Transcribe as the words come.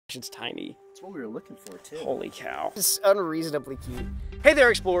It's tiny. That's what we were looking for too. Holy cow. It's unreasonably cute. Hey there,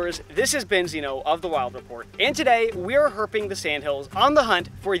 explorers. This is Ben Zeno of the Wild Report, and today we are herping the sandhills on the hunt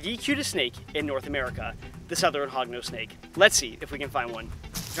for the cutest snake in North America, the southern hognose snake. Let's see if we can find one.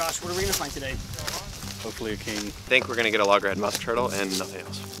 Josh, what are we gonna find today? Hopefully a king. I think we're gonna get a loggerhead musk turtle and nothing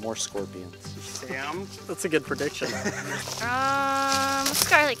else. More scorpions. Sam? That's a good prediction.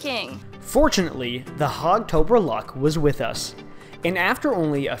 Scarlet King. Fortunately, the Hogtober luck was with us, and after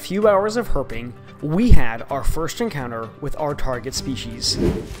only a few hours of herping, we had our first encounter with our target species.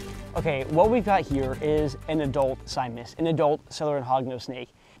 Okay, what we've got here is an adult Simus, an adult southern hognose snake.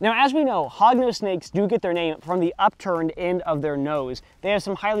 Now, as we know, hognose snakes do get their name from the upturned end of their nose. They have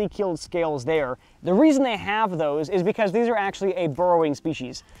some highly keeled scales there. The reason they have those is because these are actually a burrowing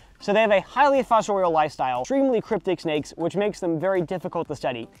species. So they have a highly fossorial lifestyle, extremely cryptic snakes, which makes them very difficult to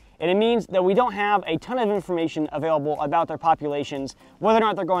study. And it means that we don't have a ton of information available about their populations, whether or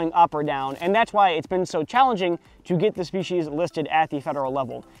not they're going up or down, and that's why it's been so challenging to get the species listed at the federal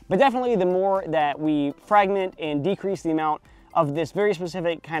level. But definitely the more that we fragment and decrease the amount of this very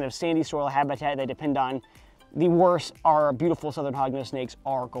specific kind of sandy soil habitat they depend on, the worse our beautiful southern hognose snakes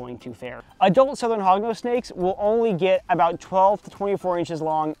are going to fare. Adult southern hognose snakes will only get about 12 to 24 inches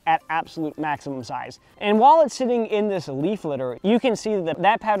long at absolute maximum size. And while it's sitting in this leaf litter, you can see that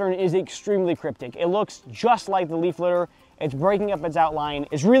that pattern is extremely cryptic. It looks just like the leaf litter. It's breaking up its outline.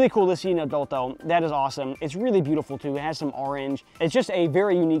 It's really cool to see an adult though. That is awesome. It's really beautiful too. It has some orange. It's just a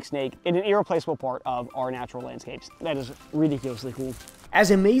very unique snake and an irreplaceable part of our natural landscapes. That is ridiculously cool. As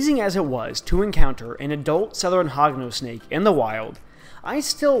amazing as it was to encounter an adult southern hognose snake in the wild, I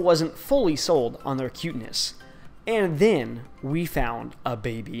still wasn't fully sold on their cuteness. And then we found a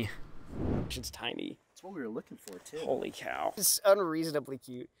baby. It's tiny. That's what we were looking for too. Holy cow. It's unreasonably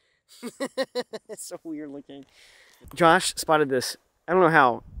cute. It's so weird looking. Josh spotted this. I don't know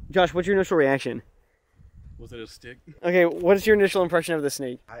how. Josh, what's your initial reaction? Was it a stick? Okay, what is your initial impression of the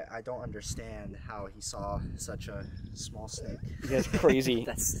snake? I don't understand how he saw such a small snake. That's crazy.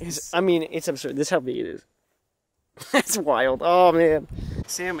 I mean, it's absurd. This is how big it is. That's wild. Oh, man.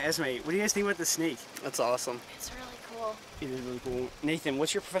 Sam, Esme, what do you guys think about the snake? That's awesome. It's really cool. It is really cool. Nathan,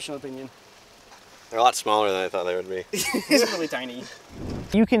 what's your professional opinion? They're a lot smaller than I thought they would be. It's really tiny.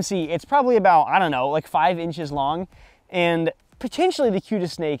 You can see it's probably about, I don't know, like 5 inches long, and potentially the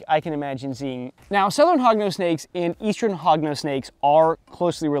cutest snake I can imagine seeing. Now, southern hognose snakes and eastern hognose snakes are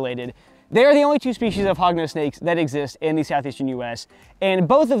closely related. They are the only two species of hognose snakes that exist in the southeastern U.S., and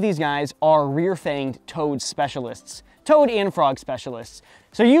both of these guys are rear-fanged toad specialists. Toad and frog specialists.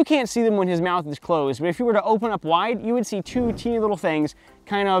 So you can't see them when his mouth is closed, but if you were to open up wide, you would see two teeny little fangs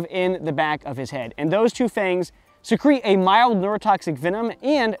kind of in the back of his head. And those two fangs secrete a mild neurotoxic venom,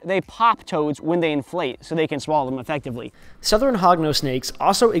 and they pop toads when they inflate, so they can swallow them effectively. Southern hognose snakes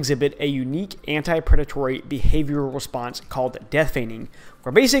also exhibit a unique anti-predatory behavioral response called death feigning,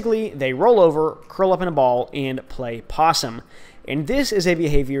 where basically they roll over, curl up in a ball, and play possum. And this is a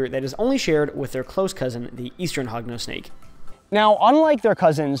behavior that is only shared with their close cousin, the eastern hognose snake. Now, unlike their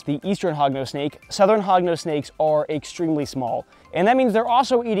cousins, the eastern hognose snake, southern hognose snakes are extremely small. And that means they're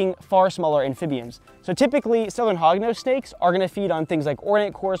also eating far smaller amphibians. So typically, southern hognose snakes are going to feed on things like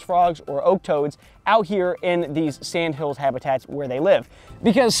ornate chorus frogs or oak toads out here in these sandhills habitats where they live.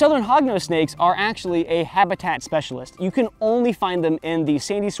 Because southern hognose snakes are actually a habitat specialist. You can only find them in the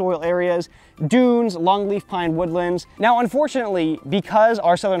sandy soil areas, dunes, longleaf pine woodlands. Now, unfortunately, because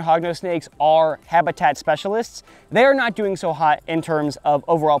our southern hognose snakes are habitat specialists, they are not doing so hot in terms of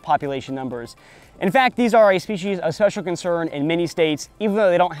overall population numbers. In fact, these are a species of special concern in many states, even though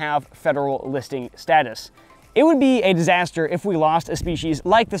they don't have federal listing status. It would be a disaster if we lost a species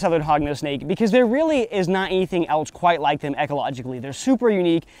like the southern hognose snake, because there really is not anything else quite like them ecologically. They're super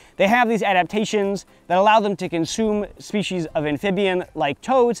unique. They have these adaptations that allow them to consume species of amphibian like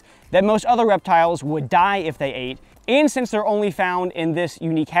toads that most other reptiles would die if they ate. And since they're only found in this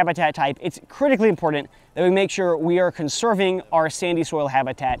unique habitat type, it's critically important that we make sure we are conserving our sandy soil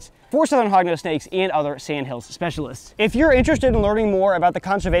habitats for southern hognose snakes and other sandhills specialists. If you're interested in learning more about the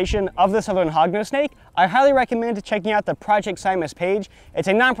conservation of the southern hognose snake, I highly recommend checking out the Project Simus page. It's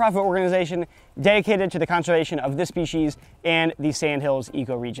a nonprofit organization dedicated to the conservation of this species and the sandhills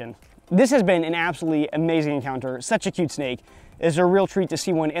ecoregion. This has been an absolutely amazing encounter. Such a cute snake. It's a real treat to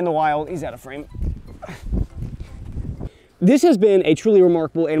see one in the wild. He's out of frame. This has been a truly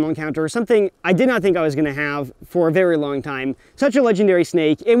remarkable animal encounter, something I did not think I was going to have for a very long time. Such a legendary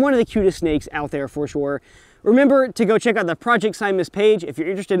snake, and one of the cutest snakes out there for sure. Remember to go check out the Project Simus page if you're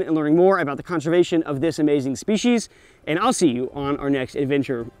interested in learning more about the conservation of this amazing species, and I'll see you on our next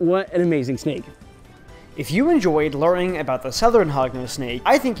adventure. What an amazing snake. If you enjoyed learning about the southern hognose snake,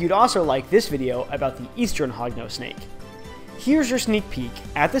 I think you'd also like this video about the eastern hognose snake. Here's your sneak peek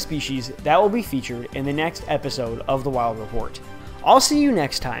at the species that will be featured in the next episode of The Wild Report. I'll see you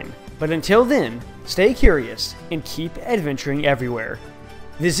next time, but until then, stay curious and keep adventuring everywhere.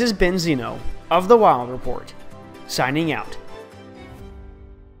 This is Ben Zeno of The Wild Report, signing out.